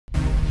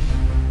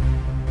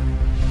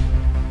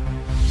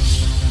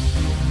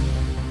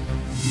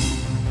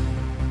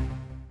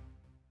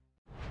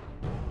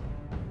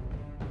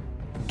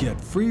Get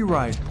free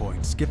rise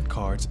points, gift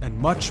cards, and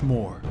much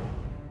more.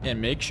 And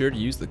make sure to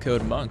use the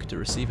code MONK to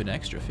receive an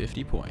extra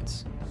 50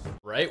 points.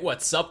 Right,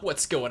 what's up?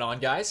 What's going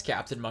on, guys?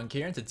 Captain Monk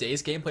here. In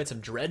today's game, playing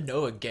some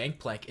Dreadnova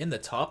Gangplank in the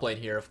top lane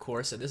here, of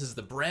course. And this is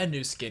the brand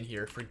new skin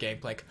here for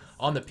Gangplank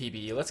on the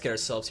PBE. Let's get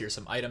ourselves here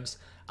some items.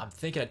 I'm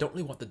thinking I don't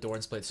really want the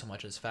Doran's Blade so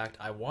much as fact.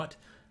 I want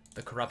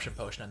the Corruption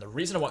Potion. And the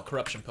reason I want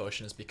Corruption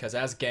Potion is because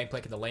as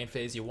Gangplank in the lane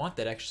phase, you want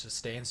that extra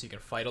sustain so you can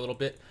fight a little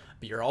bit.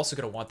 But you're also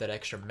going to want that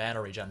extra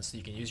mana regen so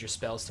you can use your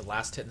spells to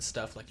last hit and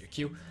stuff like your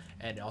Q.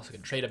 And you also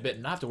can trade a bit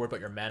and not have to worry about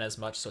your mana as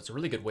much. So it's a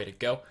really good way to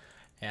go.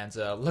 And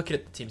looking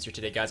at the teams here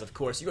today, guys, of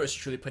course, you guys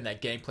truly playing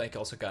that Gangplank.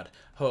 Also got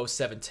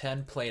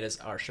Ho710 playing as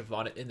our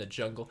Shyvana in the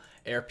jungle.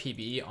 Air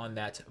PBE on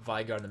that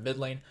Vigar in the mid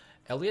lane.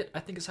 Elliot, I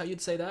think is how you'd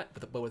say that,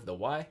 but with the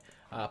Y.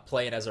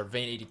 Playing as our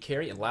Vayne AD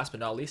carry. And last but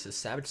not least is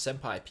Savage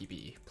Senpai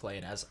PBE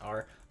playing as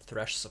our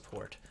Thresh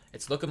support.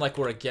 It's looking like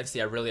we're against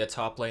the Irelia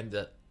top lane.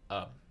 The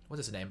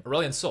what's his name?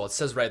 Aurelion Sol. It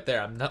says right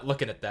there. I'm not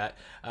looking at that.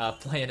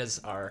 Playing as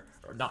our,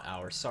 or not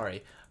ours,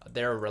 sorry.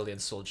 Their Aurelion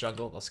Sol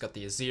jungle. Also got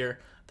the Azir,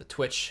 the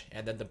Twitch,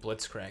 and then the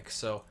Blitzcrank.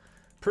 So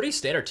pretty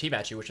standard team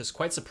actually, which is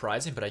quite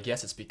surprising, but I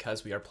guess it's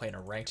because we are playing a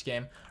ranked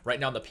game. Right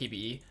now in the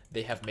PBE,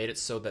 they have made it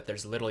so that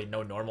there's literally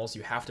no normals.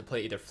 You have to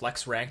play either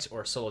flex ranked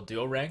or solo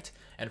duo ranked.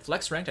 And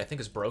flex ranked I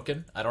think is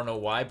broken. I don't know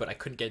why, but I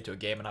couldn't get into a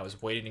game and I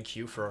was waiting in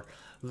queue for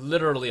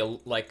literally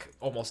like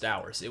almost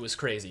hours. It was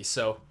crazy.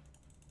 So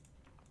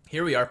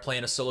here we are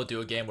playing a solo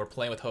duo game. We're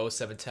playing with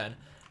Ho710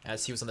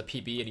 as he was on the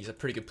PB and he's a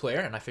pretty good player,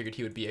 and I figured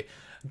he would be a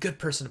good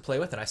person to play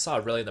with, and I saw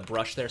really in the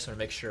brush there, so I'm going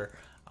to make sure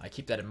I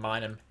keep that in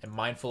mind and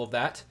mindful of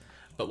that.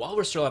 But while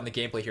we're still on the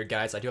gameplay here,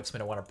 guys, I do have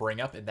something I want to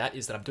bring up, and that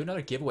is that I'm doing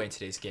another giveaway in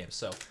today's game.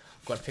 So I'm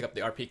going to pick up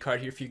the RP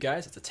card here for you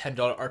guys. It's a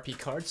 $10 RP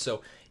card,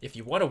 so if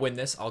you want to win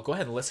this, I'll go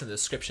ahead and listen to the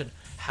description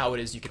how it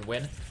is you can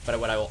win. But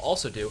what I will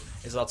also do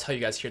is I'll tell you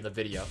guys here in the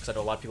video, because I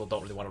know a lot of people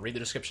don't really want to read the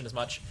description as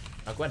much.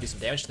 I'll go ahead and do some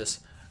damage to this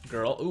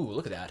girl. Ooh,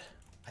 look at that.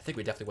 I think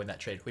we definitely win that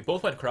trade. We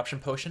both went Corruption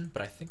Potion,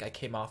 but I think I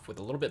came off with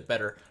a little bit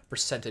better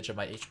percentage of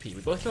my HP.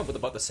 We both came up with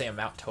about the same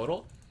amount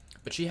total,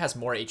 but she has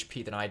more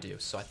HP than I do,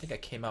 so I think I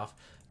came off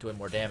doing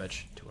more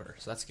damage to her,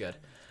 so that's good.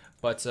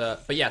 But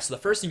yeah, so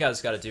the first thing you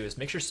guys got to do is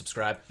make sure to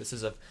subscribe. This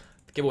is a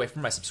giveaway for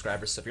my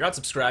subscribers, so if you're not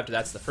subscribed,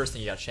 that's the first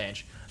thing you got to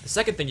change. The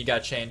second thing you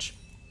got to change,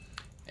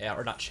 yeah,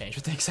 or not change,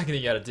 but the second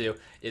thing you got to do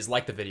is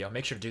like the video.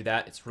 Make sure to do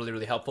that. It's really,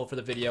 really helpful for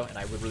the video, and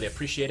I would really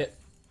appreciate it.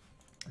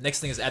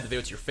 Next thing is add the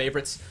video to your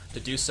favorites. To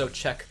do so,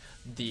 check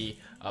the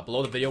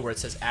below the video where it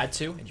says add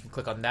to, and you can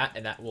click on that,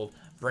 and that will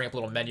bring up a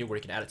little menu where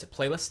you can add it to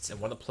playlists, and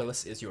one of the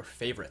playlists is your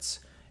favorites.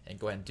 And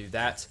go ahead and do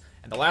that.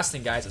 And the last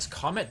thing, guys, is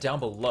comment down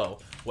below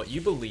what you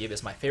believe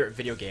is my favorite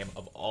video game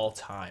of all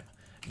time.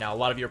 Now, a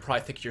lot of you are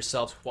probably thinking to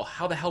yourselves, well,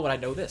 how the hell would I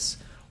know this?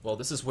 Well,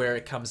 this is where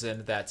it comes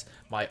in that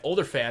my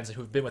older fans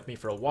who've been with me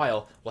for a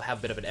while will have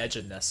a bit of an edge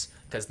in this,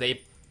 because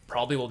they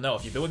probably will know.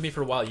 If you've been with me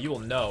for a while, you will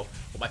know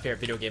what my favorite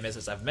video game is,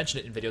 as I've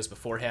mentioned it in videos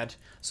beforehand.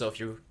 So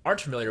if you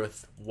aren't familiar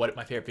with what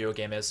my favorite video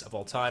game is of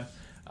all time,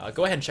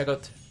 go ahead and check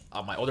out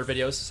my older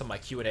videos, some of my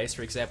Q&As,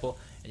 for example,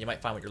 and you might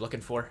find what you're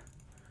looking for.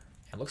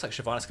 And it looks like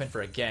Shyvana's coming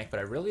for a gank, but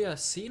Irelia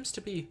seems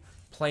to be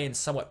playing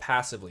somewhat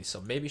passively,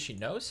 so maybe she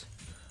knows?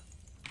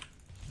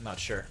 I'm not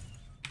sure.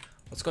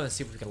 Let's go ahead and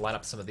see if we can line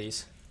up some of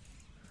these.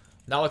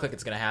 Not look like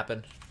it's going to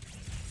happen.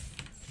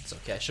 It's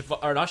okay.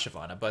 Or not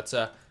Shyvana, but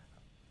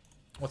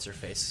what's her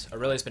face?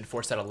 Aurelia's been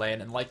forced out of lane,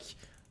 and like,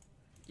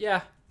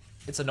 yeah,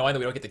 it's annoying that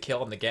we don't get the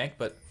kill on the gank,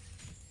 but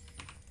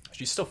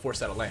she's still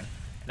forced out of lane.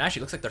 And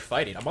actually, it looks like they're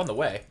fighting. I'm on the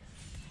way.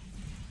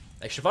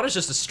 Like, Shyvana's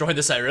just destroying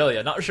this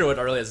Irelia. Not sure what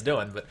Aurelia's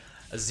doing, but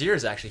Azir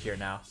is actually here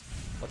now.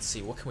 Let's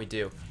see, what can we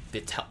do?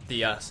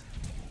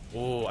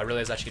 Oh,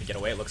 Aurelia's actually gonna get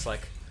away, it looks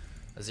like.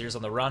 Azir's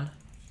on the run.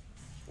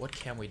 What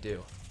can we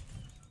do?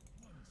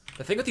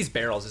 The thing with these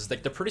barrels is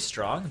like they're pretty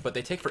strong, but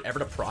they take forever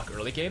to proc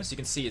early game, so you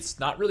can see it's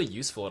not really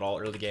useful at all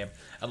early game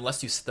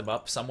unless you set them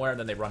up somewhere and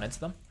then they run into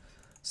them.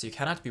 So you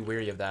kind of have to be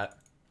wary of that.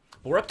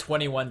 But we're up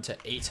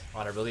 21-8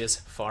 on Aurelia's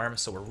farm,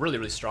 so we're really,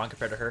 really strong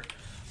compared to her.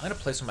 I'm going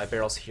to place one of my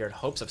barrels here in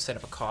hopes of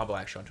setting up a combo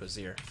actually onto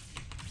Azir.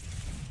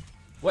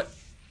 What?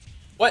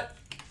 What?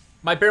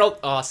 My barrel...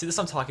 Oh, see, this is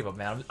what I'm talking about,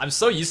 man. I'm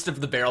so used to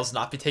the barrels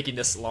not be taking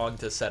this long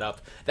to set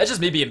up. That's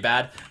just me being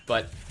bad,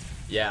 but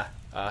yeah,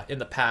 in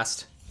the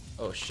past...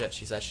 Oh shit,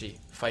 she's actually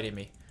fighting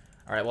me.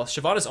 Alright, well,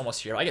 Shyvana's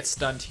almost here. I get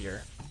stunned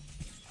here.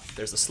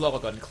 There's the slow. I'll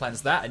go ahead and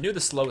cleanse that. I knew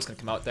the slow was going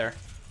to come out there.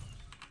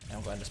 And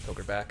I'll go ahead and just poke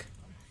her back.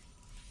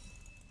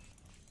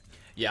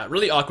 Yeah,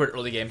 really awkward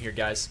early game here,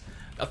 guys.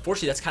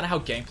 Unfortunately, that's kind of how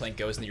Gangplank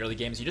goes in the early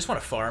games. You just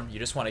want to farm. You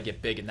just want to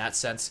get big in that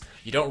sense.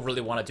 You don't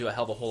really want to do a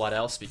hell of a whole lot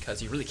else,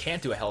 because you really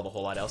can't do a hell of a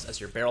whole lot else, as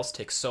your barrels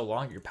take so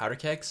long, your powder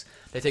kegs,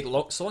 they take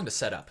so long to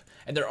set up.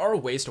 And there are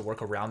ways to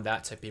work around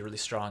that to be really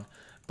strong,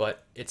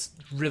 but it's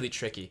really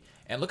tricky.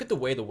 And look at the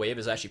way the wave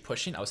is actually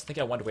pushing. I was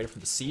thinking I wanted to wait for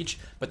the siege,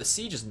 but the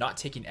siege is not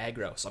taking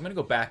aggro. So I'm going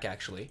to go back,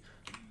 actually,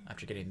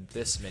 after getting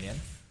this minion.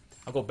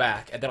 I'll go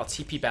back, and then I'll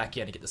TP back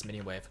in to get this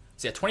minion wave.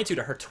 So yeah, 22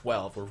 to her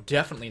 12. We're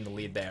definitely in the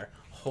lead there.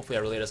 Hopefully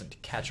Irelia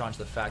doesn't catch on to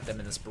the fact that I'm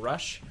in this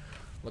brush.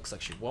 Looks like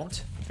she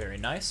won't. Very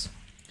nice.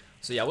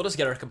 So yeah, we'll just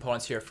get our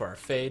components here for our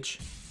phage,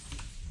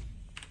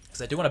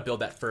 because I do want to build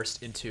that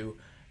first into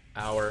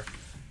our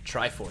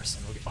Triforce,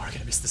 and we are going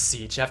to miss the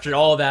siege. After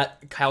all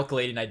that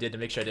calculating I did to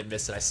make sure I didn't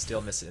miss it, I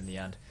still miss it in the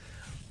end.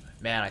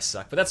 Man, I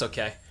suck, but that's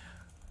okay.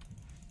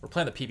 We're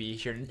playing the PBE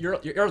here, and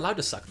you're allowed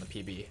to suck in the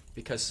PBE,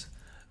 because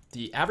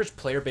the average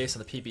player base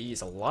on the PBE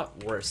is a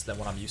lot worse than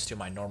what I'm used to in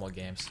my normal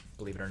games,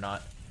 believe it or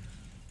not.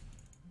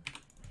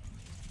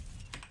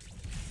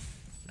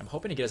 I'm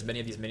hoping to get as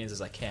many of these minions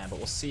as I can, but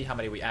we'll see how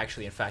many we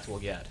actually, in fact, will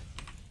get.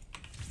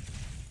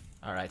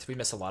 Alright, so we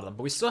miss a lot of them,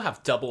 but we still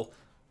have double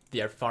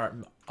the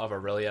farm of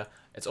Aurelia.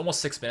 It's almost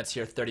 6 minutes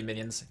here, 30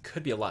 minions. It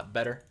could be a lot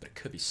better, but it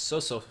could be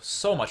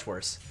so much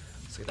worse.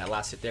 Let's get that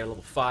last hit there,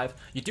 level 5.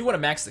 You do want to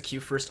max the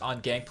Q first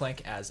on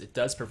Gangplank, as it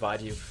does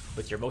provide you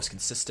with your most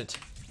consistent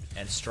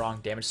and strong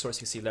damage source.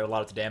 You can see there a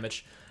lot of the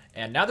damage.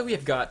 And now that we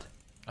have got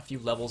a few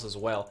levels as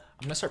well,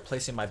 I'm going to start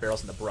placing my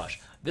barrels in the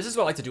brush. This is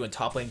what I like to do in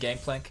top lane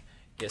Gangplank,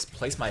 is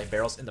place my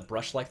barrels in the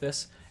brush like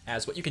this,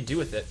 as what you can do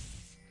with it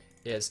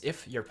is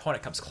if your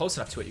opponent comes close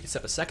enough to it, you can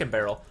set up a second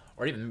barrel,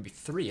 or even maybe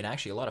 3, and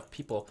actually a lot of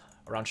people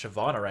around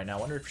Shyvana right now. I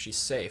wonder if she's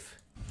safe.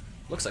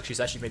 Looks like she's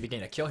actually maybe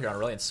getting a kill here on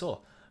Aurelian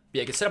Soul. But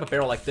yeah, you can set up a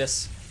barrel like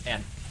this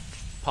and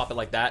pop it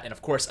like that, and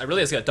of course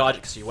Aurelia's going to dodge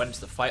it because she went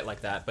into the fight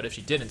like that, but if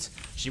she didn't,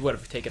 she would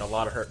have taken a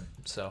lot of hurt,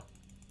 so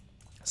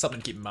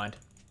something to keep in mind.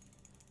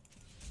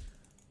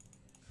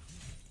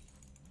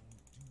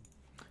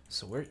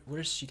 So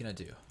where's she going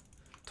to do?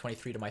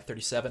 23 to my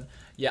 37.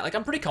 Yeah, like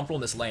I'm pretty comfortable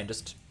in this lane,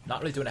 just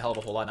not really doing a hell of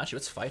a whole lot. Actually,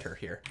 let's fight her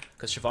here,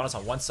 because Shyvana's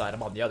on one side,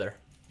 I'm on the other.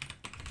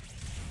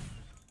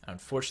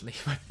 Unfortunately,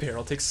 my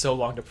barrel takes so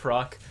long to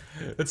proc.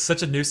 It's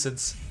such a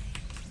nuisance.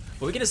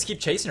 But we can just keep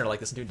chasing her like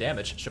this and do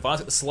damage. Shyvana's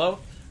got the slow.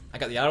 I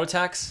got the auto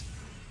attacks.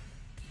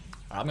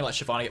 Right, I'm gonna let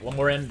Shyvana get one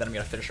more in, then I'm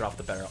gonna finish her off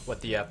with the barrel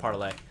with the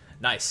parlay.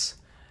 Nice.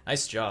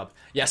 Nice job.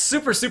 Yeah,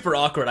 super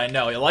awkward, I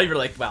know. A lot of you are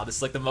like, wow, this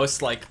is like the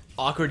most like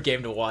awkward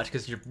game to watch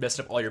because you're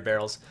messing up all your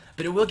barrels.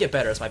 But it will get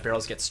better as my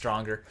barrels get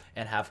stronger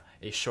and have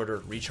a shorter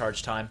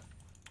recharge time.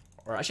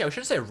 Or actually, I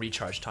shouldn't say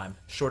recharge time.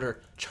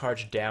 Shorter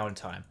charge down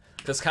time.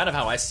 That's kind of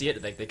how I see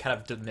it. They kind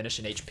of diminish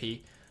in HP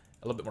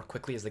a little bit more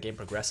quickly as the game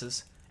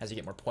progresses, as you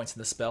get more points in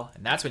the spell.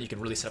 And that's when you can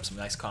really set up some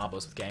nice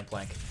combos with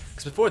Gangplank.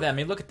 Because before that, I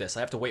mean, look at this.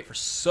 I have to wait for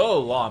so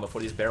long before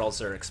these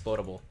barrels are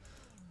explodable.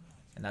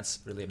 And that's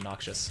really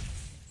obnoxious.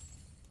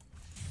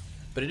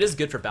 But it is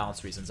good for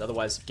balance reasons.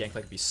 Otherwise,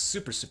 Gangplank would be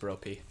super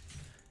OP.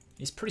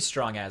 He's pretty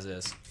strong as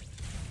is.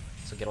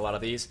 So get a lot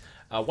of these.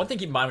 One thing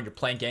to keep in mind when you're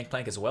playing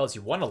Gangplank as well is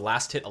you want to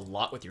last hit a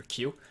lot with your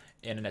Q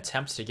in an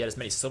attempt to get as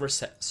many silver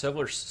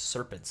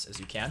serpents as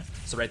you can.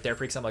 So right there,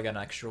 for example, I got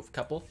an extra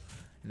couple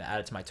and add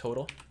it to my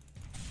total.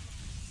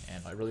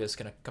 And I really is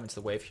going to come into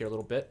the wave here a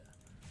little bit.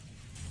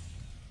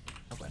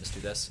 I'll go ahead and just do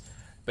this.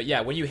 But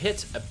yeah, when you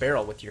hit a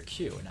barrel with your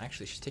Q, and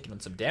actually she's taking on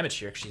some damage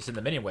here because she's in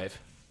the minion wave.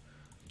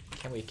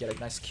 Can we get a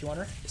nice Q on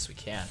her? Yes, we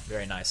can.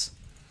 Very nice.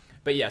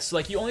 But yeah, so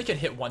like you only can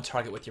hit one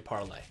target with your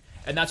parlay.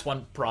 And that's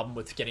one problem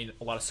with getting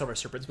a lot of silver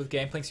serpents with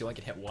Gangplank, so you only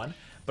can hit one.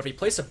 But if you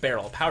place a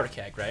barrel, a powder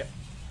keg, right?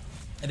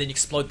 And then you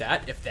explode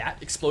that, if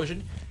that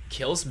explosion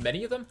kills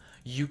many of them,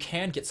 you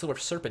can get silver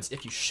serpents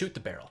if you shoot the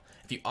barrel.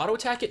 If you auto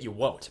attack it, you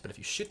won't. But if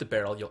you shoot the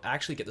barrel, you'll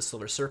actually get the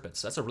silver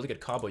serpents. So that's a really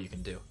good combo you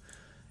can do.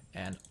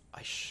 And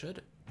I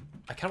kind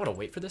of want to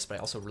wait for this, but I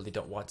also really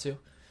don't want to.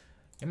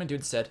 I'm going to do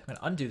instead, I'm going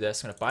to undo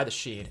this, I'm going to buy the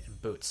Sheen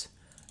and boots.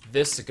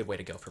 This is a good way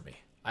to go for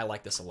me. I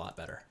like this a lot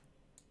better.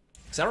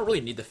 Because I don't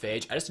really need the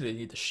Phage, I just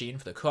need the Sheen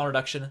for the cooldown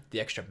reduction, the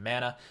extra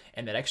mana,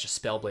 and that extra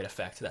Spellblade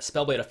effect. That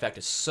Spellblade effect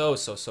is so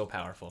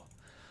powerful.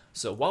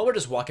 So while we're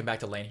just walking back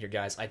to lane here,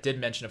 guys, I did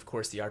mention, of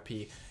course, the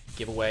RP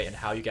giveaway and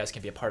how you guys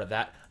can be a part of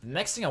that. The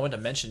next thing I wanted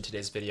to mention in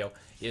today's video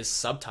is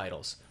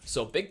subtitles.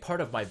 So a big part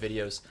of my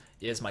videos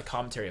is my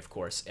commentary, of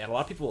course, and a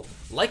lot of people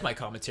like my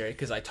commentary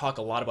because I talk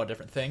a lot about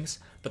different things,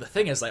 but the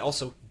thing is I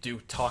also do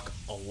talk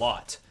a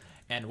lot.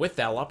 And with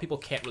that, a lot of people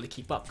can't really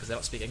keep up because they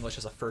don't speak English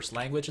as a first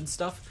language and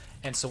stuff.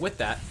 And so with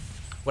that,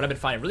 what I've been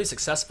finding really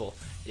successful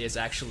is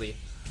actually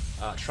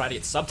try to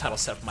get subtitles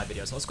set up for my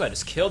videos. So let's go ahead and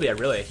just kill the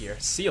Aurelia here.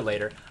 See you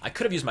later. I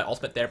could have used my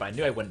ultimate there, but I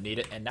knew I wouldn't need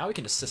it. And now we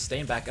can just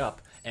sustain back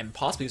up and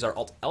possibly use our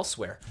ult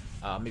elsewhere.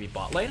 Maybe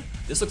bot lane.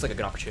 This looks like a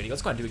good opportunity.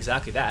 Let's go ahead and do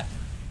exactly that.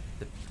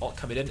 The ult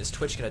coming in. Is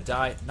Twitch going to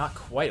die? Not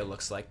quite, it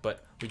looks like,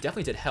 but we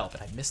definitely did help.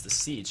 And I missed the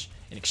siege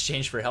in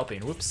exchange for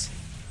helping. Whoops.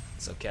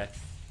 It's okay.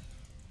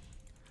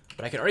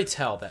 But I can already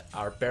tell that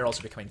our barrels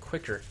are becoming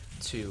quicker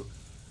to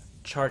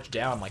charge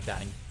down like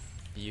that and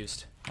be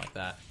used like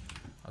that.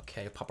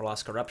 Okay, pop our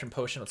last corruption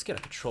potion. Let's get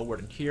a control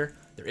ward in here.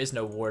 There is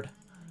no ward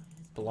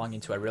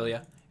belonging to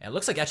Aurelia. And it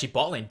looks like actually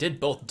bot lane did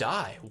both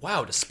die.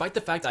 Wow, despite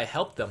the fact I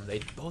helped them, they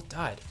both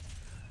died.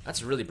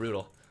 That's really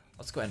brutal.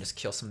 Let's go ahead and just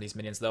kill some of these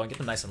minions though and get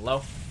them nice and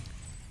low.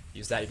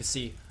 Use that. You can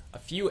see a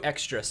few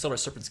extra silver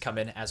serpents come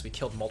in as we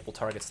killed multiple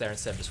targets there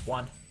instead of just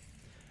one.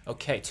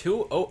 Okay,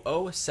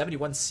 2:00,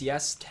 71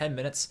 CS, 10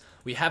 minutes.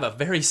 We have a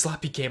very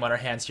sloppy game on our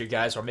hands here,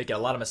 guys. We're making a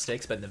lot of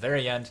mistakes, but in the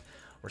very end,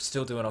 we're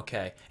still doing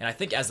okay. And I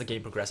think as the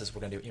game progresses, we're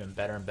going to do even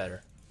better and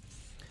better.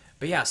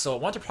 But yeah, so I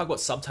want to talk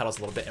about subtitles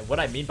a little bit, and what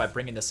I mean by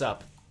bringing this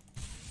up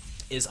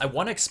is I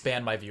want to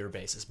expand my viewer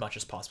base as much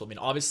as possible. I mean,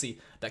 obviously,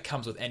 that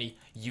comes with any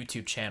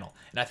YouTube channel.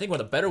 And I think one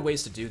of the better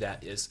ways to do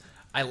that is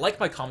I like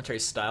my commentary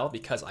style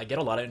because I get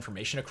a lot of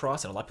information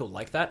across, and a lot of people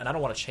like that, and I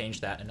don't want to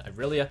change that. And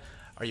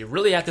are you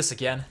really at this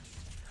again?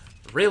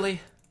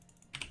 Really?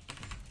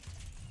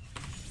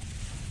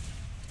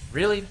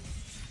 Really?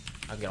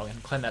 Okay, I'll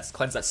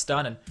cleanse that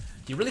stun. And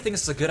do you really think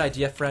this is a good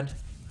idea, friend? Can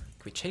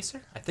we chase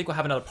her? I think we'll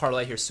have another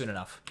parlay here soon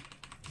enough.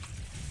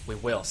 We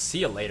will. See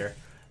you later.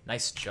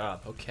 Nice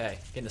job. Okay.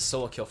 Getting the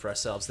solo kill for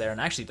ourselves there.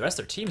 And actually, the rest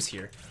of their team's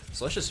here.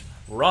 So let's just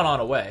run on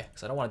away,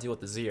 because I don't want to deal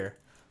with the Zir.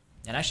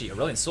 And actually,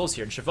 Aurelion Sol's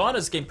here. And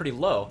Shyvana's getting pretty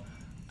low.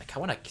 I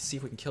want to see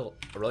if we can kill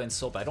Aurelion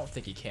Sol, but I don't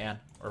think he can.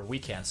 Or we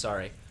can,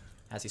 sorry.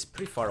 As he's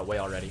pretty far away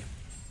already.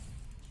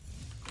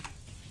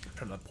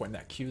 Put him on point in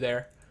that Q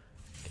there.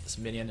 Get this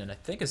minion. And I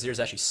think Azir's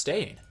actually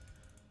staying.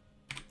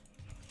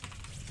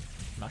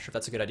 I'm not sure if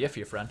that's a good idea for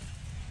you, friend.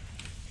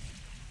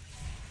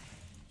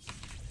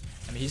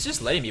 I mean, he's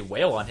just letting me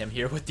wail on him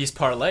here with these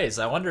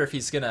parlays. I wonder if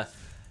he's going to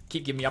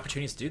keep giving me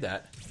opportunities to do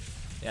that.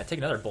 Yeah, take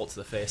another bolt to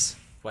the face.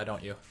 Why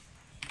don't you?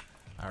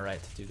 Alright,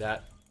 do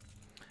that.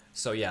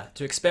 So yeah,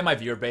 to expand my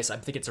viewer base, I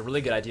think it's a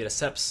really good idea to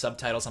set up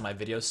subtitles on my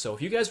videos. So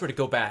if you guys were to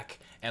go back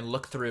and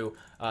look through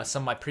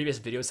some of my previous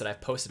videos that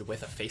I've posted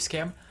with a face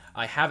cam,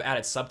 I have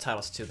added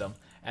subtitles to them,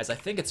 as I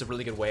think it's a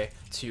really good way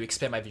to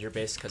expand my viewer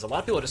base, because a lot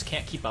of people just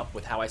can't keep up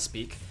with how I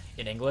speak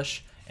in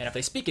English. And if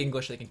they speak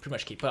English, they can pretty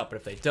much keep up, but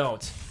if they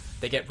don't,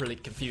 they get really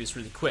confused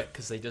really quick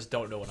because they just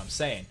don't know what I'm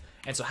saying.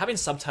 And so having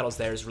subtitles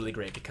there is really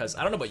great, because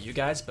I don't know about you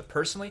guys, but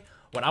personally,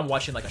 when I'm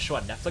watching like a show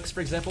on Netflix,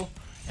 for example,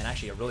 and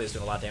actually it really is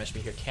doing a lot of damage to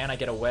me here. Can I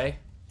get away?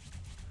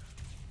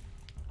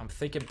 I'm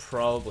thinking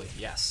probably.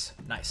 Yes.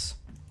 Nice.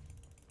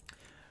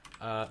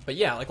 But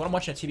yeah, like when I'm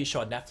watching a TV show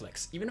on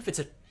Netflix, even if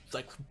it's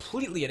like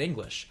completely in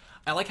English,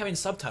 I like having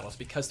subtitles,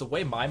 because the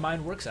way my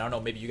mind works, and I don't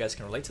know, maybe you guys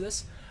can relate to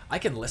this, I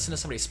can listen to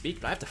somebody speak,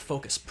 but I have to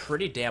focus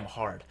pretty damn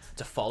hard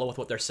to follow with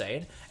what they're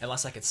saying,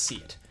 unless I can see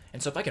it.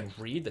 And so if I can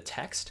read the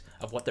text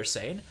of what they're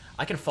saying,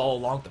 I can follow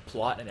along the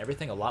plot and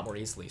everything a lot more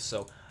easily.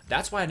 So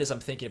that's why it is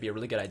I'm thinking it'd be a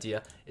really good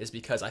idea, is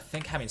because I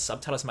think having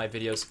subtitles in my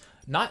videos,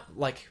 not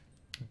like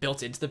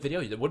built into the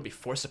video, it wouldn't be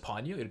forced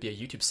upon you, it would be a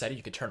YouTube setting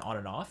you could turn on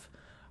and off.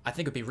 I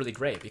think it would be really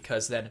great,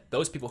 because then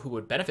those people who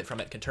would benefit from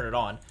it can turn it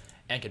on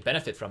and can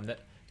benefit from it,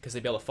 because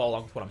they'd be able to follow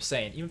along with what I'm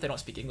saying. Even if they don't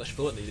speak English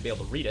fluently, they'd be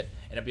able to read it,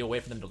 and it'd be a way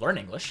for them to learn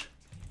English.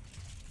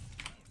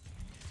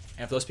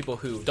 And if those people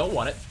who don't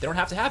want it, they don't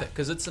have to have it,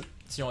 because it's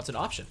an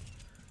option.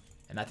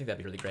 And I think that'd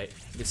be really great.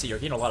 You can see you're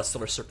getting a lot of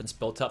Silver Serpents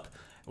built up.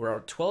 We're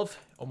at 12,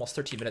 almost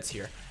 13 minutes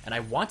here, and I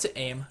want to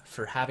aim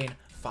for having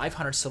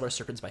 500 Silver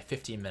Serpents by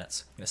 15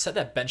 minutes. I'm going to set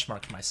that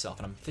benchmark for myself,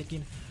 and I'm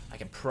thinking I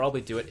can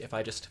probably do it if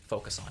I just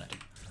focus on it.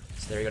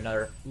 So there you go,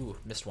 another, ooh,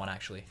 missed one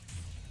actually.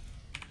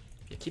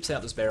 Yeah, keep setting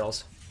out those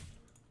barrels.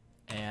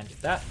 And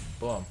get that.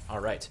 Boom.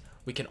 Alright.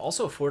 We can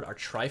also afford our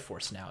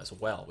Triforce now as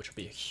well, which would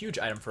be a huge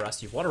item for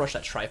us. You want to rush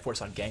that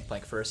Triforce on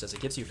Gangplank first, as it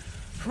gives you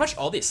pretty much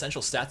all the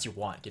essential stats you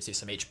want. It gives you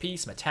some HP,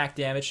 some attack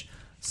damage,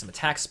 some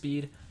attack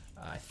speed.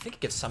 I think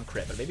it gives some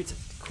crit, but maybe it's a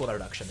cooldown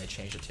reduction they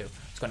changed it to.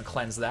 Let's go ahead and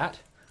cleanse that.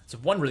 So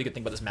one really good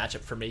thing about this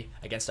matchup for me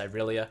against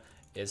Irelia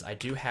is I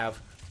do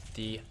have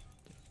the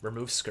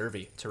remove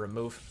Scurvy to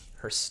remove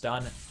her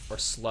stun or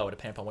slow,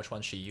 depending upon which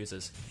one she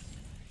uses.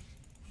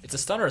 It's a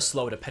stun or a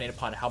slow depending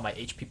upon how my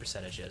HP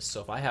percentage is.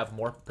 So if I have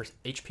more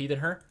HP than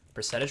her,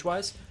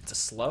 percentage-wise, it's a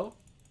slow.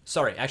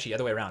 Sorry, actually, the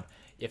other way around.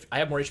 If I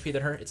have more HP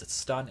than her, it's a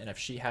stun, and if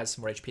she has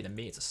more HP than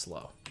me, it's a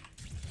slow.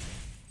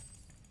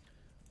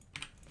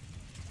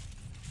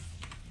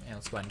 And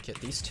let's go ahead and get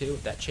these two,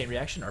 that chain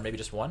reaction, or maybe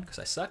just one, because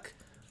I suck.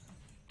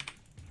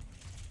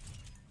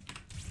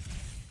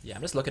 Yeah,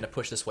 I'm just looking to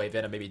push this wave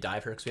in and maybe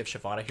dive her, because we have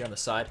Shyvana here on the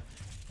side.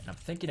 And I'm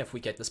thinking if we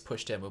get this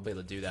pushed in, we'll be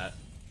able to do that.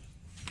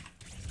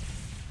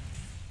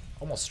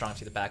 Almost strong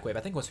to the back wave. I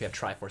think once we have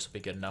Triforce will be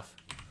good enough.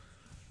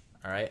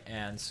 Alright,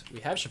 and we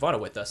have Shyvana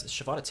with us. Is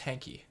Shyvana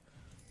tanky?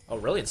 Oh,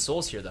 Aurelion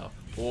Sol's here, though.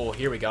 Oh,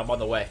 here we go. I'm on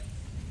the way.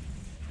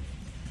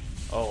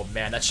 Oh,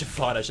 man, that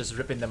Shyvana's just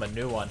ripping them a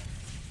new one.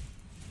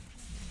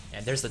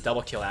 And there's the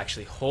double kill,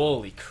 actually.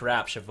 Holy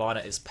crap,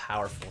 Shyvana is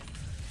powerful.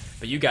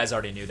 But you guys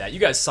already knew that. You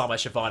guys saw my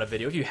Shyvana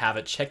video. If you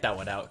haven't, check that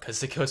one out,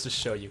 because it goes to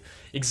show you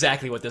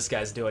exactly what this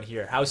guy's doing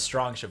here. How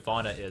strong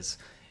Shyvana is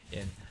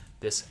in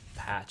this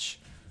patch.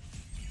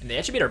 And they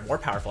actually made her more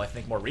powerful, I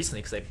think, more recently,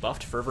 because they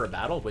buffed Fervor of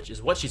Battle, which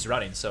is what she's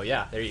running. So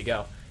yeah, there you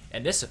go.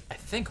 And this, I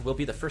think, will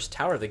be the first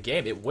tower of the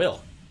game. It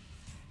will.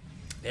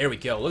 There we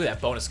go. Look at that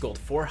bonus gold.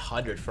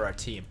 400 for our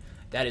team.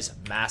 That is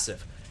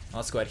massive. Now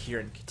let's go ahead here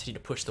and continue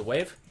to push the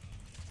wave.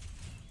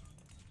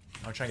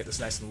 I'm trying to get this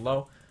nice and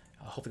low.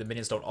 Hopefully the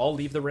minions don't all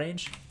leave the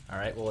range.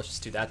 Alright, well, let's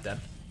just do that then.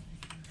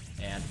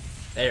 And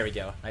there we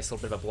go. Nice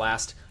little bit of a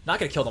blast. Not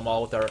going to kill them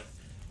all with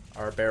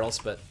our barrels,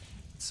 but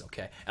it's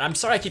okay. And I'm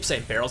sorry I keep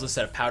saying barrels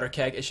instead of powder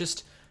keg. It's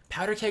just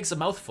powder keg's a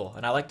mouthful,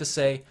 and I like to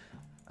say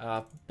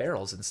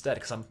barrels instead,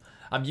 because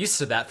I'm used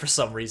to that for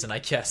some reason, I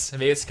guess.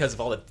 Maybe it's because of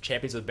all the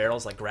champions with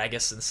barrels like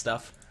Gragas and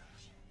stuff.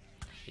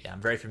 Yeah, I'm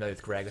very familiar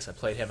with Gragas. I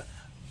played him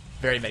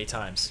very many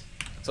times.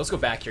 So let's go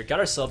back here. Got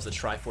ourselves the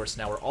Triforce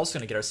now. We're also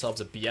going to get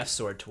ourselves a BF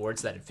sword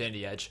towards that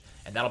Infinity Edge,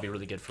 and that'll be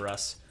really good for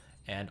us.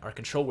 And our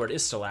control word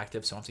is still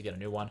active, so I'll have to get a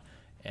new one.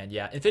 And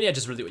yeah, Infinity Edge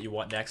is really what you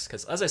want next,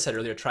 because as I said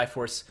earlier,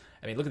 Triforce,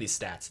 I mean, look at these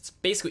stats. It's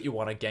basically what you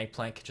want on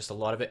Gangplank, just a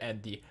lot of it,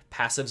 and the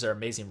passives are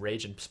Amazing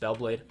Rage and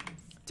Spellblade.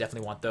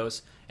 Definitely want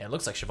those. And it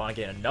looks like Shyvana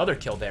getting another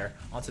kill there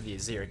onto the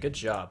Azir. Good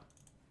job.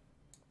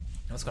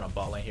 Now let's go on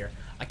bot lane here.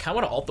 I kind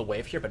of want to ult the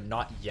wave here, but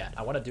not yet.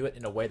 I want to do it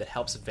in a way that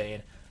helps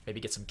Vayne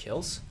maybe get some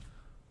kills.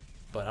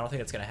 But I don't think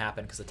that's going to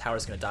happen because the tower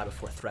is going to die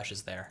before Thresh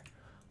is there.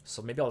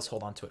 So maybe I'll just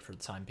hold on to it for the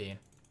time being.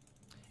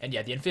 And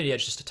yeah, the Infinity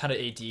Edge, just a ton of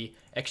AD,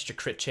 extra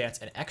crit chance,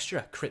 and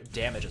extra crit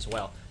damage as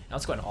well. Now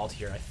let's go ahead and ult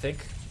here. I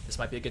think this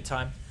might be a good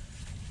time.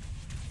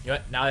 You know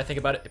what? Now that I think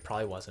about it, it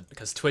probably wasn't,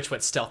 because Twitch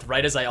went stealth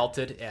right as I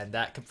ulted, and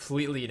that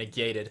completely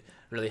negated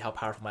really how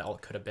powerful my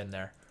ult could have been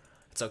there.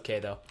 It's okay,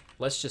 though.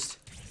 Let's just...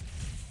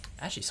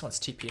 Actually, someone's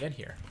TP'ing in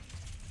here.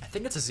 I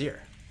think it's Azir.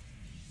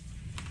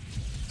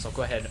 So I'll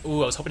go ahead and...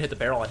 Ooh, I was hoping to hit the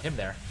barrel on him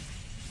there.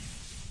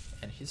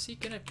 And is he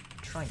gonna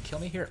try and kill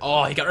me here?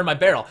 Oh, he got rid of my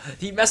barrel.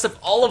 He messed up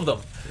all of them.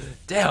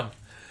 Damn.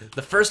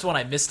 The first one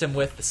I missed him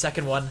with. The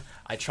second one,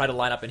 I tried to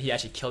line up, and he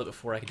actually killed it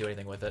before I could do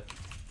anything with it.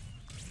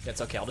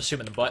 It's okay. I'll just shoot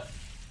him in the butt.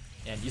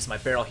 And use my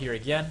barrel here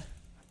again.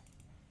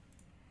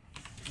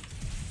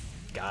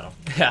 Got him.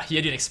 Yeah, you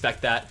didn't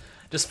expect that.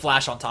 Just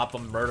flash on top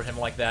of him, murder him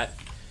like that.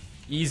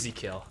 Easy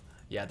kill.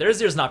 Yeah, their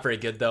Azir's not very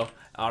good, though.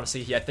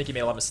 Honestly, I think he made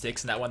a lot of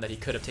mistakes in that one that he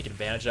could have taken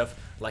advantage of.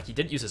 Like, he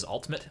didn't use his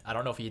ultimate. I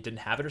don't know if he didn't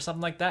have it or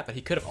something like that, but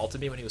he could have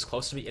ulted me when he was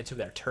close to me into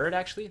their turret,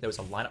 actually. There was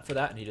a lineup for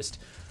that, and he just,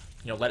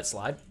 you know, let it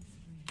slide.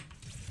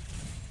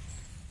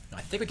 No,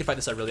 I think we can fight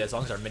this out really as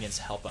long as our minions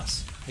help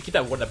us. I keep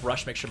that one in the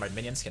brush, make sure my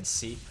minions can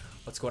see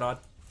what's going on.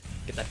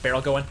 Get that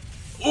barrel going.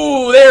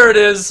 Ooh, there it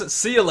is.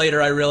 See you later,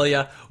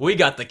 Irelia. We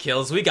got the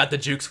kills, we got the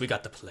jukes, we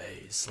got the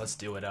plays. Let's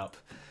do it up.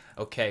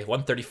 Okay,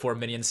 134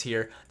 minions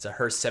here to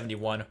her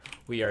 71.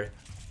 We are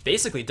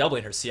basically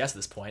doubling her CS at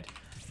this point.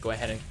 Go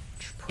ahead and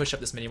push up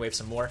this mini wave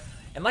some more.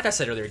 And like I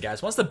said earlier,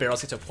 guys, once the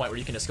barrels get to a point where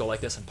you can just go like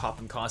this and pop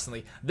them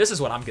constantly, this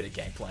is what I'm good at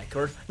Gangplank.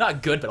 Or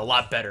not good, but a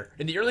lot better.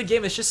 In the early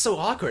game, it's just so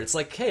awkward. It's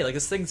like, hey, like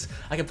this thing's,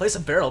 I can place a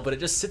barrel, but it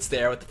just sits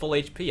there with the full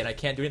HP and I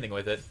can't do anything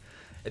with it.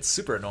 It's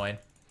super annoying.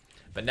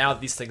 But now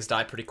these things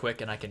die pretty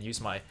quick and I can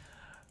use my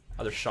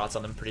other shots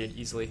on them pretty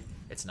easily.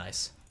 It's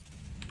nice.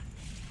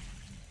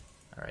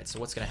 Alright, so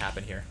what's going to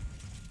happen here?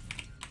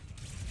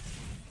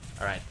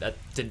 Alright, that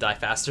didn't die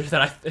faster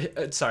than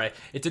I... sorry,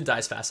 it didn't die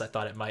as fast as I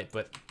thought it might,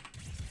 but...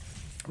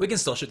 We can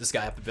still shoot this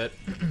guy up a bit.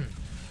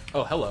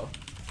 Oh, hello.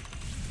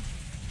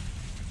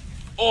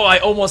 Oh, I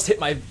almost hit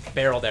my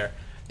barrel there.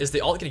 Is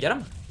the ult going to get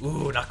him?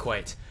 Ooh, not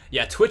quite.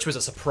 Yeah, Twitch was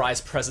a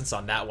surprise presence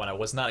on that one. I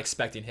was not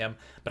expecting him,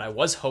 but I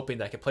was hoping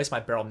that I could place my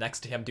barrel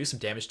next to him, do some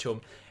damage to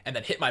him, and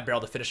then hit my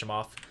barrel to finish him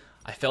off.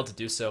 I failed to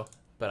do so,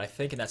 but I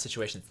think in that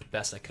situation it's the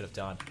best I could have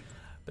done.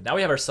 But now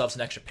we have ourselves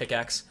an extra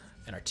pickaxe,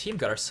 and our team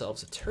got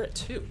ourselves a turret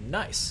too.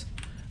 Nice.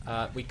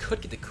 We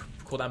could get the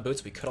cooldown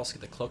boots. We could also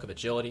get the cloak of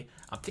agility.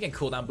 I'm thinking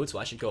cooldown boots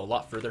will actually go a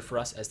lot further for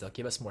us, as they'll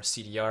give us more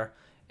CDR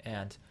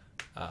and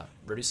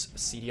reduce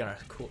CD on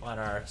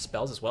our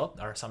spells as well,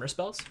 our summoner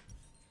spells.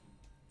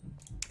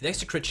 The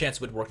extra crit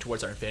chance would work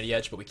towards our Infinity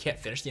Edge, but we can't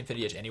finish the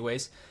Infinity Edge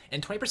anyways.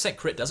 And 20%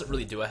 crit doesn't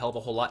really do a hell of a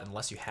whole lot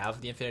unless you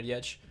have the Infinity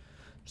Edge.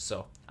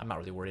 So I'm not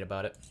really worried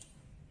about it.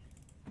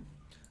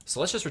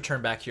 So let's just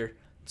return back here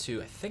to,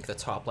 I think, the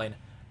top lane.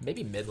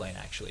 Maybe mid lane,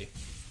 actually.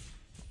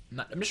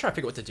 I'm just trying to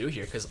figure out what to do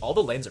here, because all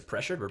the lanes are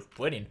pressured. We're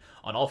winning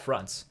on all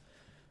fronts.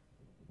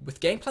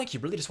 With Gangplank, you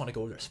really just want to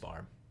go over this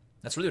farm.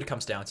 That's really what it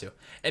comes down to.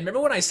 And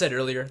remember when I said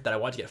earlier that I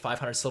wanted to get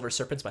 500 Silver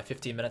Serpents by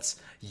 15 minutes?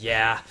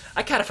 Yeah,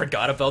 I kind of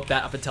forgot about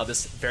that up until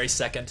this very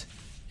second.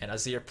 And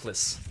Azir,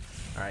 please.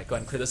 Alright, go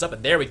ahead and clear this up,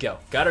 and there we go.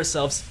 Got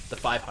ourselves the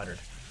 500.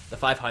 The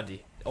 500.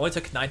 It only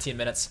took 19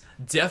 minutes.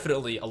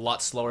 Definitely a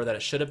lot slower than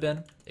it should have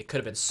been. It could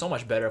have been so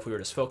much better if we were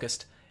just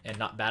focused and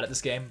not bad at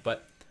this game,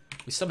 but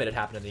we still made it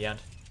happen in the end.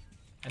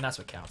 And that's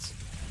what counts.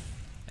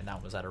 And that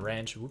one was out of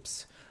range.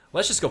 Whoops.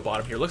 Let's just go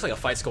bottom here. Looks like a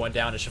fight's going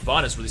down, and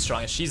Shyvana's really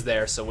strong, and she's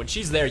there. So when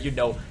she's there, you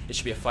know it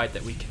should be a fight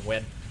that we can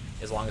win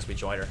as long as we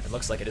join her. It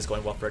looks like it is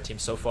going well for our team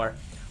so far.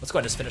 Let's go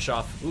ahead and just finish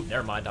off. Ooh,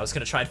 never mind. I was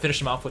going to try and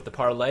finish him off with the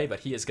parlay, but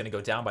he is going to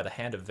go down by the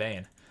hand of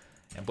Vayne.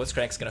 And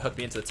Blitzcrank's going to hook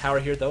me into the tower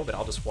here, though, but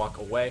I'll just walk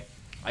away.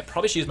 I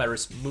probably should use my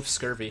move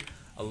Scurvy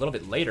a little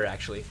bit later,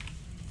 actually.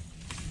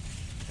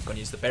 I'm going to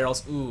use the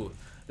barrels. Ooh,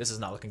 this is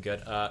not looking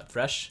good.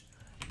 Thresh?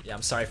 Yeah,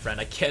 I'm sorry, friend.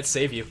 I can't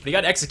save you. But he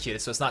got executed,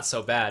 so it's not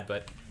so bad,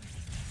 but...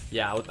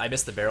 Yeah, I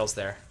missed the barrels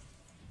there.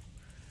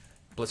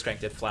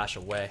 Blitzcrank did flash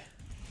away.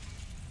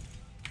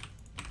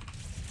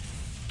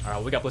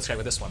 Alright, we got Blitzcrank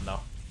with this one, though.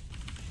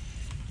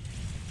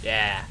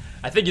 Yeah.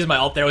 I think using my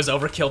ult there was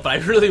overkill, but I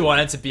really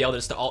wanted to be able to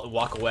just to ult and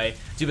walk away.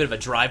 Do a bit of a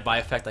drive-by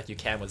effect like you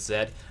can with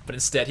Zed. But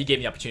instead, he gave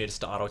me the opportunity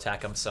just to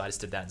auto-attack him, so I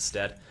just did that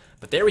instead.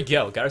 But there we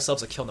go. Got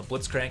ourselves a kill in the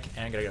Blitzcrank,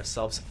 and got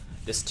ourselves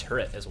this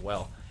turret as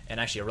well. And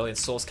actually, Aurelion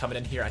Soul's coming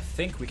in here. I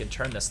think we can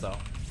turn this, though.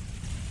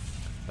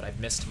 But I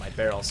missed my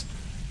barrels.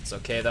 It's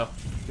okay, though.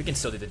 We can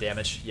still do the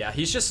damage. Yeah,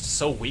 he's just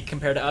so weak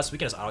compared to us. We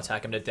can just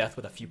auto-attack him to death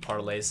with a few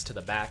parlays to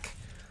the back.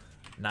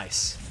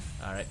 Nice.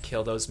 Alright,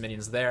 kill those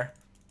minions there.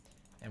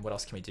 And what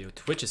else can we do?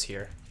 Twitch is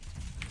here.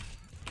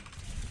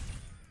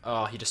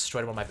 Oh, he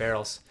destroyed one of my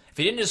barrels. If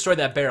he didn't destroy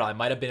that barrel, I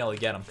might have been able to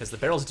get him, because the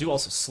barrels do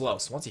also slow,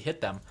 so once you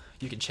hit them,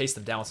 you can chase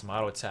them down with some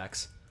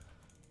auto-attacks.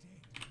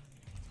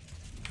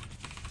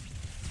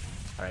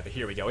 Alright, but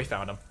here we go. We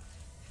found him.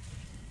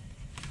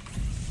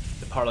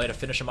 The parlay to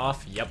finish him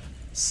off. Yep.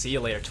 See you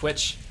later,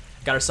 Twitch.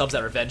 Got ourselves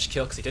that revenge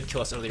kill, because he did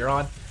kill us earlier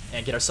on.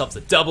 And get ourselves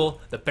a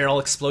double. The barrel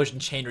explosion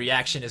chain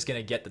reaction is going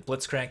to get the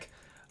Blitzcrank.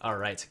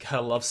 Alright,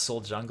 gotta love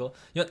Soul Jungle.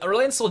 You know,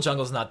 Aurelian Soul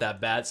Jungle is not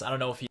that bad, so I don't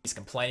know if he's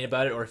complaining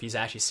about it or if he's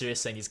actually serious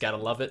saying he's gotta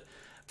love it.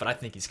 But I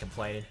think he's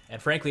complaining. And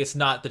frankly, it's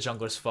not the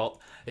jungler's fault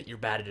that you're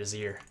bad at his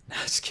ear. No,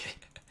 just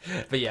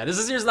kidding. But yeah, this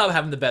Azir's not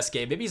having the best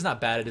game. Maybe he's not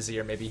bad at his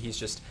ear. Maybe he's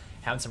just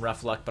having some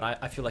rough luck. But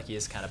I feel like he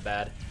is kind of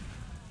bad.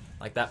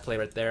 Like that play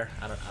right there.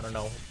 I don't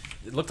know.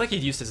 It looked like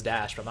he'd used his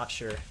dash, but I'm not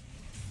sure.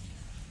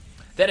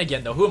 Then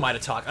again, though, who am I to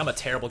talk? I'm a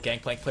terrible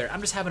Gangplank player.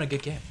 I'm just having a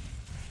good game.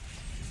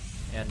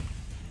 And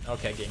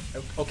okay, game.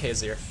 Okay,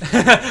 Azir.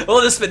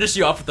 We'll just finish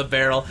you off with the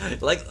barrel.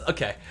 Like,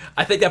 okay.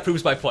 I think that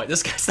proves my point.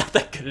 This guy's not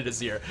that good at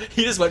Azir.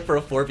 He just went for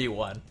a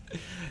 4v1.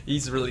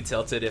 He's really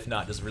tilted, if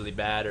not just really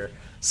bad or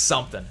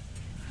something.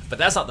 But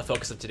that's not the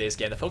focus of today's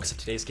game. The focus of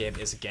today's game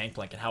is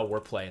Gangplank and how we're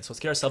playing. So let's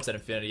get ourselves at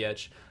Infinity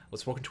Edge.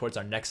 Let's work towards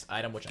our next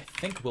item, which I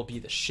think will be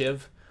the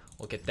Shiv.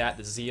 We'll get that,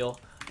 the Zeal,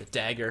 the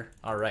Dagger.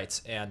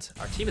 Alright, and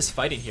our team is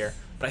fighting here,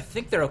 but I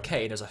think they're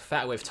okay. There's a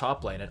fat wave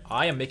top lane, and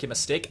I am making a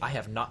mistake. I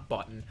have not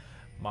bought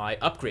my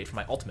upgrade for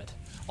my ultimate.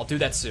 I'll do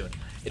that soon.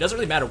 It doesn't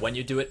really matter when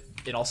you do it,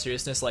 in all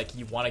seriousness. Like,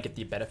 you want to get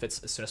the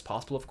benefits as soon as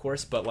possible, of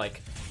course, but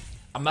like,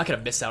 I'm not going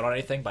to miss out on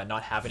anything by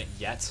not having it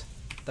yet,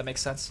 if that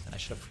makes sense. And I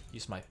should have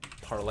used my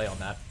parlay on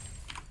that.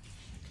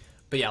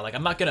 But yeah, like,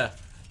 I'm not going to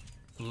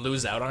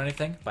lose out on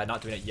anything by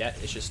not doing it yet.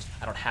 It's just,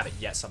 I don't have it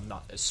yet, so I'm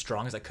not as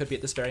strong as I could be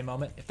at this very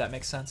moment, if that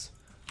makes sense.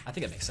 I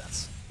think it makes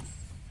sense.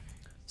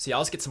 So yeah,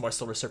 I'll just get some more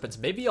Silver Serpents.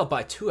 Maybe I'll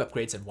buy 2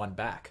 upgrades and 1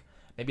 back.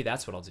 Maybe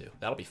that's what I'll do.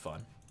 That'll be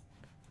fun.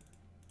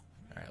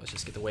 Alright, let's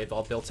just get the wave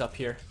all built up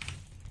here.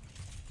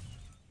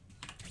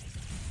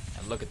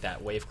 And look at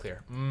that wave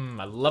clear.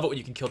 I love it when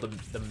you can kill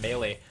the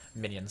melee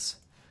minions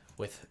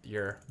with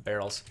your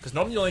barrels. Because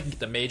normally you only can get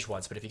the mage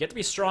ones, but if you get to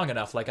be strong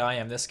enough, like I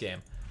am this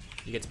game,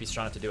 you get to be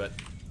strong enough to do it.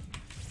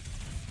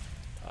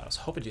 I was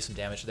hoping to do some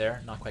damage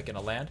there. Not quite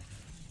gonna land.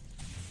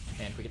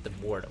 And we get the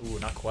ward. Ooh,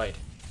 not quite.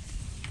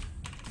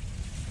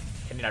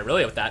 Hitting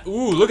Irelia with that.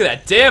 Ooh, look at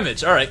that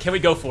damage! Alright, can we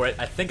go for it?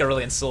 I think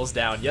Aurelian Soul's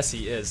down. Yes,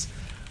 he is.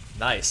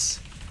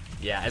 Nice.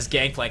 Yeah, as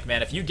Gangplank,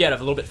 man, if you get a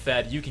little bit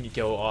fed, you can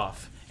go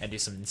off and do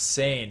some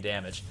insane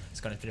damage. It's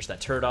going to finish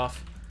that turret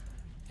off.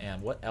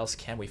 And what else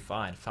can we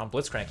find? Found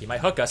Blitzcrank. He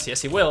might hook us.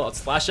 Yes, he will.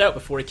 Let's flash out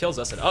before he kills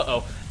us. And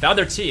uh-oh, found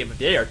their team.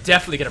 They are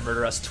definitely going to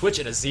murder us. Twitch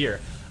and Azir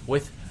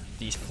with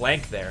the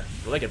flank there.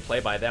 Really good play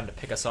by them to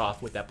pick us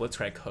off with that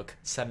Blitzcrank hook,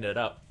 setting it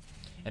up.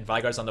 And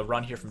Vigar's on the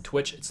run here from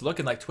Twitch. It's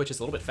looking like Twitch is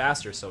a little bit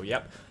faster, so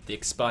yep, the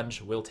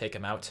Expunge will take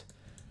him out.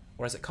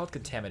 Or is it called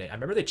Contaminate? I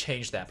remember they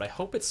changed that, but I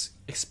hope it's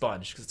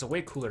Expunge, because it's a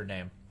way cooler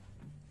name.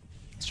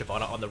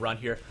 Shyvana on the run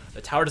here.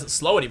 The tower doesn't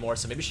slow anymore,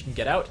 so maybe she can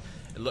get out.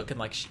 It's looking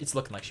like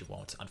she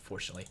won't,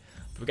 unfortunately.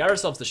 But we got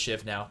ourselves the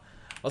Shiv now.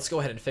 Let's go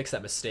ahead and fix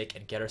that mistake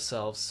and get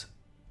ourselves,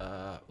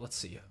 let's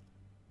see,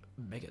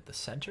 make it the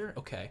center?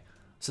 Okay.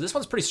 So this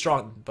one's pretty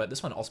strong, but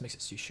this one also makes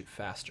it so you shoot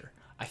faster.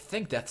 I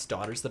think Death's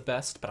Daughter's the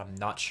best, but I'm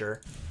not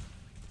sure.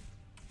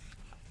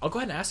 I'll go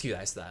ahead and ask you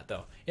guys that,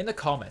 though. In the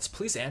comments,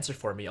 please answer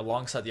for me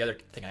alongside the other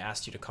thing I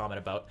asked you to comment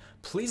about.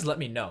 Please let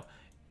me know.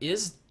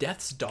 Is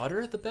Death's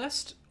Daughter the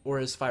best, or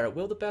is Fire at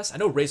Will the best? I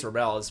know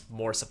referral is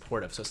more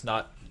supportive, so it's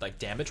not, like,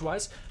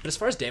 damage-wise. But as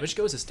far as damage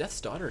goes, is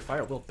Death's Daughter or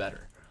Fire at Will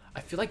better?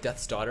 I feel like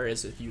Death's Daughter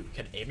is if you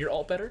can aim your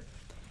ult better.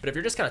 But if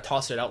you're just kind of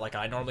tossing it out like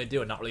I normally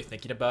do and not really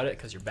thinking about it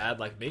because you're bad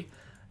like me,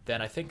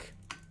 then I think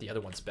the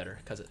other one's better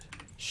because it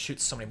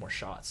shoots so many more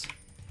shots.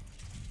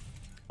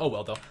 Oh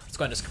well, though. Let's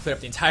go ahead and just clear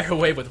up the entire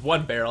wave with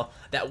 1 barrel.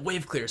 That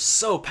wave clear is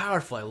so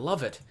powerful. I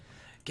love it.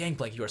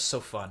 Gangplank, you are so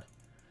fun.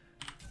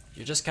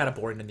 You're just kind of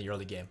boring in the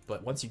early game,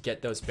 but once you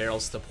get those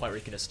barrels to the point where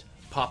you can just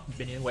pop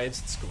minion waves,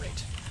 it's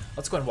great.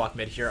 Let's go ahead and walk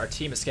mid here. Our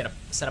team is going to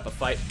set up a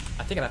fight.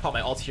 I think if I pop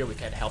my ult here, we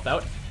can help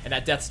out. And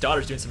that Death's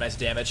Daughter's doing some nice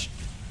damage.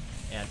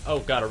 And, oh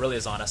god,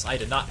 Aurelia's on us. I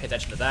did not pay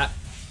attention to that.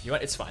 You know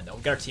what? It's fine, though.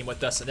 We got our team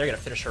with us, and they're going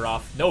to finish her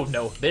off. No,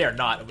 they are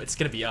not. It's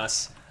going to be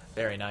us.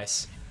 Very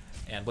nice.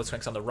 And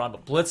Blitzcrank's on the run,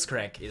 but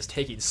Blitzcrank is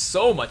taking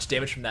so much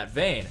damage from that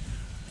Vayne.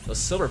 Those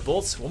silver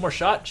bolts, 1 more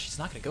shot. She's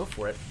not going to go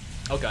for it.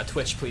 Oh god,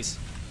 Twitch, please.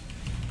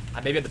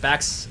 I may be at the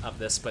backs of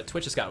this, but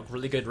Twitch has got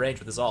really good range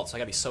with his ult, so I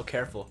gotta be so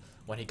careful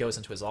when he goes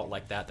into his ult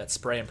like that. That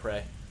spray and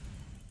pray.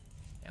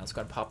 And let's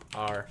go ahead and pop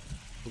our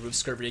Roof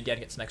Scurvy again,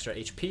 get some extra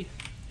HP.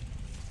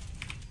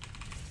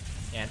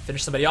 And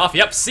finish somebody off.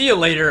 Yep, see you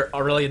later,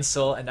 Aurelian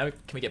Soul. And now,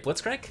 can we get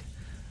Blitzcrank?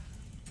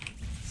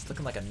 It's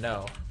looking like a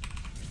no.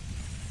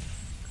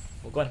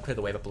 We'll go ahead and clear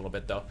the wave up a little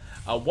bit, though.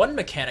 One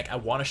mechanic I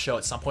want to show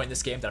at some point in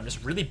this game that I'm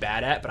just really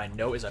bad at, but I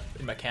know is a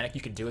mechanic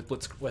you can do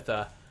with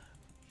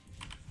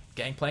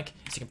Gangplank,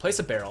 is you can place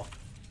a barrel,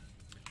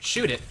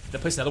 shoot it,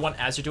 then place another one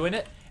as you're doing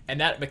it, and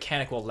that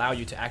mechanic will allow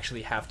you to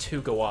actually have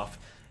 2 go off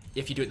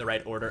if you do it in the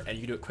right order and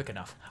you do it quick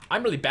enough.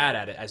 I'm really bad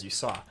at it, as you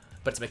saw,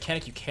 but it's a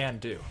mechanic you can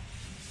do.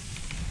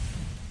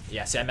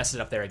 Yeah, see, I messed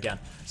it up there again.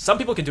 Some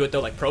people can do it, though,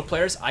 like pro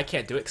players. I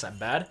can't do it because I'm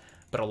bad.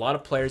 But a lot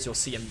of players you'll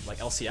see in like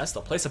LCS,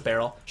 they'll place a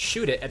barrel,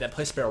 shoot it, and then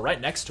place a barrel right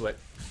next to it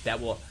that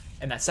will,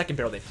 and that second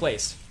barrel they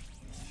place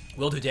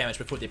will do damage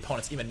before the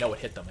opponents even know it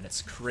hit them, and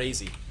it's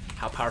crazy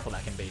how powerful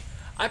that can be.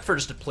 I prefer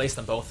just to place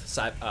them both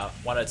side,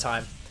 one at a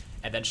time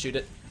and then shoot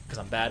it because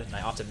I'm bad and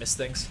I often miss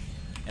things.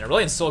 And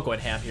Aurelion Sol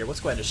going ham here. Let's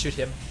go ahead and shoot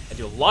him and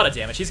do a lot of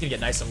damage. He's going to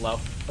get nice and low.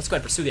 Let's go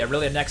ahead and pursue the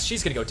Aurelion next.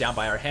 She's going to go down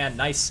by our hand.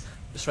 Nice.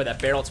 Destroy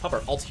that barrel. Let's pop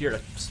our ult here to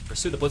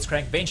pursue the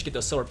Blitzcrank. Vayne should get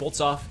those silver bolts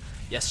off.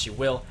 Yes, she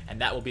will, and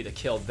that will be the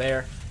kill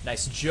there.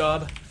 Nice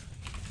job.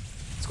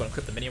 Let's go and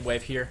clip the minion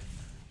wave here.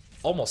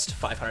 Almost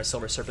 500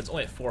 silver serpents,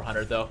 only at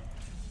 400 though.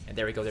 And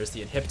there we go, there's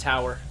the inhib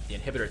tower. The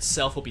inhibitor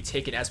itself will be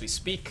taken as we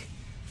speak.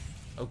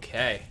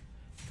 Okay.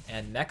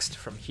 And next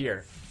from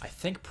here, I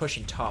think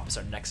pushing top is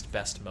our next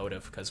best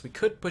motive, because we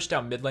could push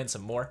down mid lane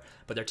some more,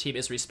 but their team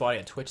is respawning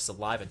and Twitch is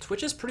alive, and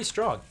Twitch is pretty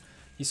strong.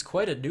 He's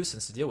quite a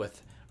nuisance to deal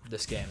with for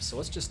this game, so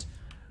let's just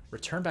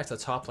return back to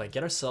the top lane,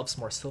 get ourselves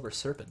some more silver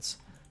serpents,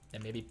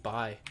 and maybe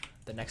buy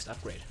the next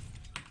upgrade.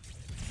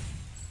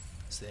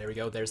 So there we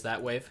go, there's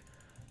that wave.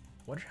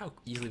 Wonder how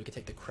easily we could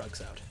take the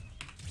Krugs out.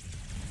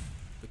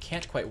 We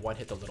can't quite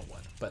one-hit the little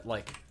one, but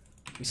like,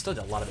 we still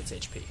did a lot of its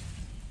HP.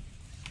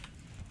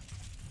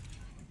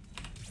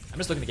 I'm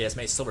just looking to get as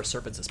many silver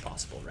serpents as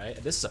possible, right?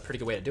 And this is a pretty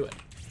good way to do it.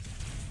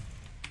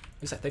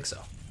 At least I think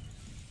so.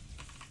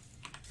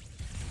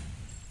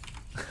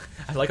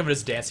 I like him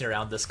just dancing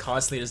around this,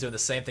 constantly just doing the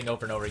same thing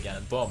over and over again.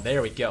 And boom,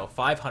 there we go.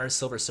 500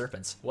 silver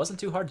serpents. Wasn't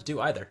too hard to do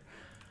either.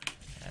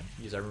 And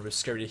use our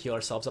Scurry to heal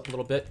ourselves up a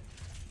little bit.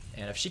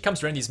 And if she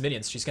comes around these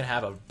minions, she's going to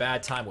have a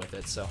bad time with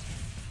it. So,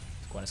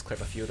 let's go and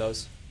clip a few of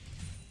those.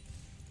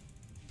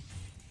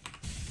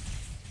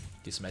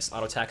 Do some nice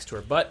auto attacks to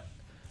her butt.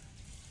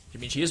 I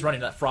mean, she is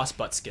running that frost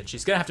butt skin.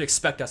 She's going to have to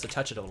expect us to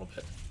touch it a little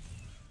bit.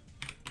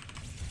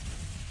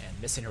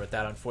 And missing her with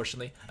that,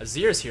 unfortunately.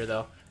 Azir's here,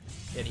 though.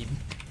 And he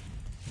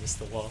missed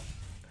the wall.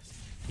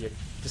 Here,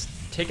 just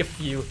take a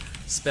few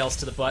spells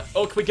to the butt.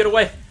 Oh, can we get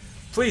away?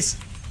 Please.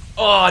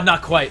 Oh,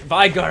 not quite.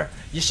 Veigar,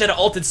 you should have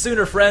ulted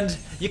sooner, friend.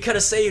 You could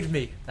have saved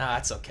me. Nah,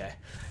 it's okay.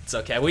 It's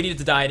okay. We needed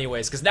to die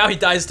anyways, because now he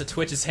dies to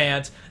Twitch's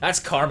hand. That's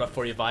karma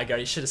for you, Veigar.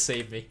 You should have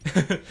saved me.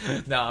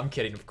 No, I'm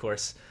kidding, of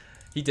course.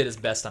 He did his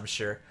best, I'm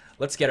sure.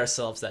 Let's get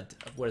ourselves that,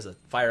 what is it,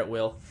 Fire at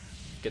Will.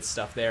 Good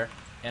stuff there.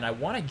 And I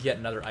want to get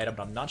another item,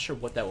 but I'm not sure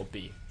what that will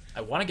be. I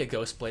want to get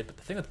Ghostblade, but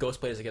the thing with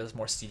Ghostblade is it gives us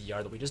more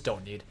CDR that we just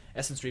don't need.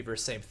 Essence Reaver,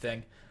 same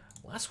thing.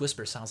 Last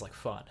Whisper sounds like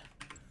fun.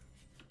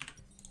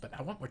 But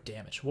I want more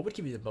damage. What would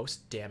give you the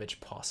most damage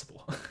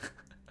possible?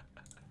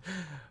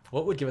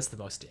 What would give us the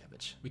most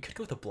damage? We could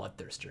go with a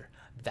Bloodthirster.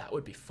 That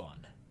would be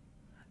fun.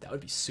 That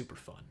would be super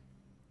fun.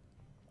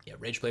 Yeah,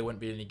 Rageblade wouldn't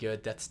be any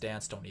good. Death's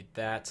Dance, don't need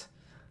that.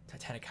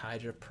 Titanic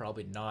Hydra,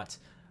 probably not.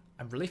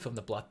 I'm really feeling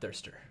the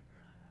Bloodthirster.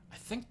 I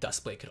think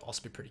Duskblade could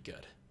also be pretty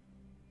good.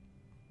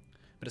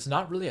 But it's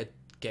not really a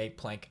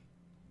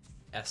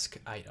Gangplank-esque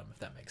item, if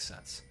that makes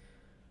sense.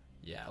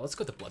 Yeah, let's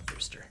go with the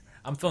Bloodthirster.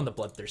 I'm feeling the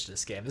Bloodthirster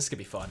this game. This is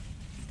going to be fun.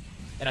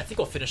 And I think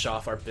we'll finish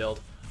off our build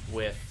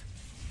with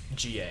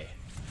GA.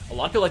 A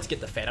lot of people like to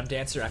get the Phantom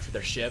Dancer after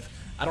their Shiv.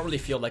 I don't really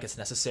feel like it's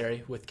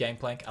necessary with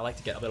Gangplank. I like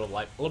to get a little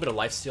bit of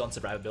lifesteal and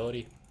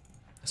survivability.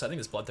 So I think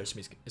this Bloodthirster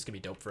is going to be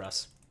dope for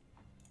us.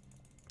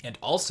 And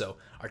also,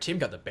 our team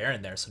got the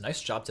Baron there, so nice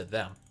job to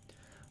them.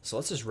 So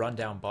let's just run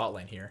down bot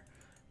lane here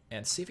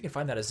and see if we can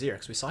find that Azir,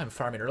 because we saw him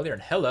farming earlier,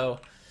 and hello!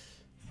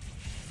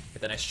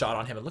 Get that nice shot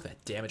on him, and look at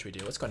that damage we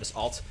do. Let's go and just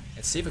ult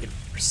and see if we can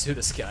pursue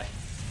this guy.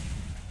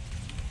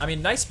 I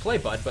mean, nice play,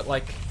 bud, but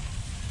like,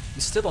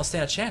 you still don't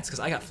stand a chance, because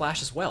I got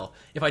Flash as well.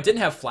 If I didn't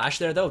have Flash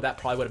there, though, that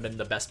probably would have been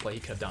the best play he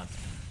could have done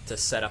to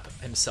set up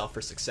himself for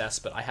success,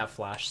 but I have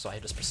Flash, so I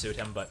just pursued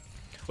him, but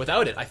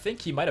without it, I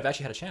think he might have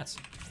actually had a chance.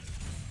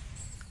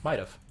 Might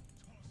have.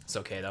 It's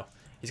okay, though.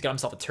 He's got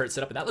himself a turret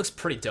set up, and that looks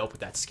pretty dope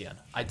with that skin.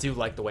 I do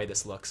like the way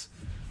this looks.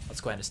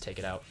 Let's go ahead and just take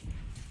it out.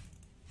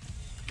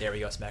 There we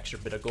go, some extra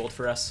bit of gold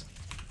for us.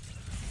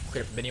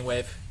 Clear up minion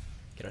wave.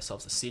 Get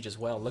ourselves a siege as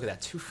well. Look at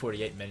that,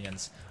 248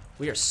 minions.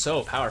 We are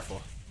so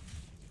powerful.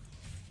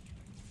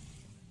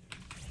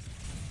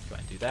 Go ahead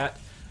and do that.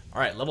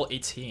 Alright, level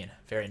 18.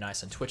 Very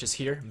nice. And Twitch is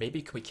here.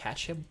 Maybe can we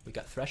catch him? We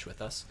got Thresh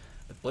with us.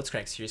 With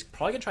Blitzcrank's here, he's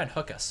probably gonna try and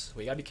hook us.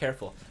 We gotta be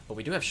careful. But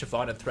we do have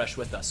Siobhan and Thresh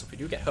with us, so if we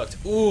do get hooked.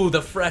 Ooh,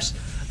 the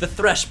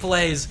Thresh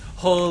plays!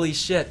 Holy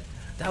shit.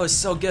 That was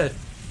so good.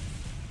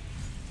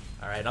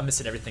 Alright, I'm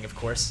missing everything, of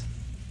course.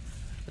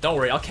 But don't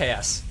worry, I'll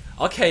KS.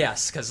 I'll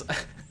KS, because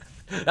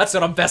that's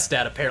what I'm best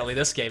at, apparently,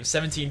 this game.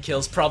 17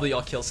 kills, probably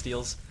all kill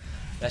steals.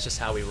 That's just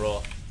how we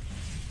roll.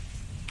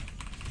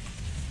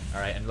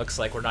 Alright, and looks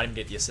like we're not even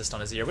getting the assist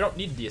on Azir. We don't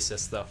need the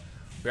assist, though.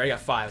 We already got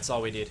 5, that's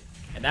all we need.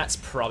 And that's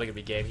probably going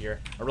to be game here.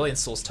 Aurelion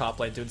Soul's top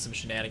lane doing some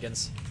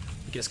shenanigans.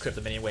 We can just clear up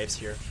the mini waves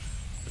here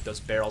with those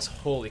barrels.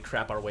 Holy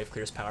crap, our wave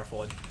clear is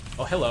powerful. And,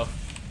 oh, hello.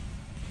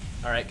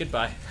 Alright,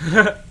 goodbye.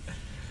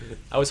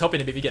 I was hoping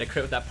to maybe get a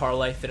crit with that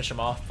parlay, finish him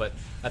off, but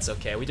that's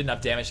okay. We did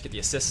enough damage to get the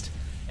assist.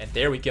 And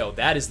there we go.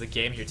 That is the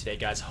game here today,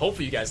 guys.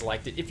 Hopefully you guys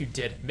liked it. If you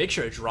did, make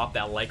sure to drop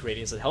that like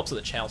rating, as it helps with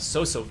the channel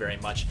so very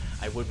much.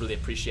 I would really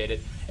appreciate it.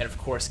 And of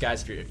course,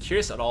 guys, if you're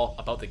curious at all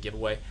about the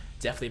giveaway,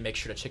 definitely make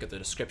sure to check out the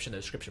description. The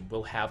description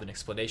will have an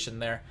explanation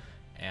there.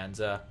 And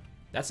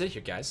that's it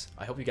here, guys.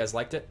 I hope you guys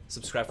liked it.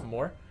 Subscribe for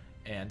more.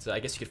 And I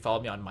guess you could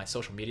follow me on my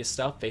social media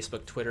stuff,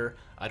 Facebook, Twitter.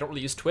 I don't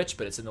really use Twitch,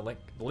 but it's in the link.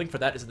 The link for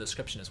that is in the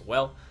description as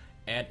well.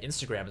 And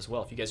Instagram as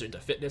well. If you guys are into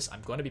fitness,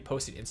 I'm going to be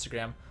posting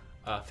Instagram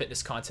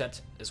fitness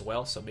content as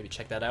well, so maybe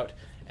check that out.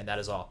 And that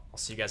is all. I'll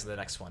see you guys in the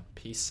next one.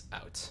 Peace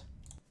out.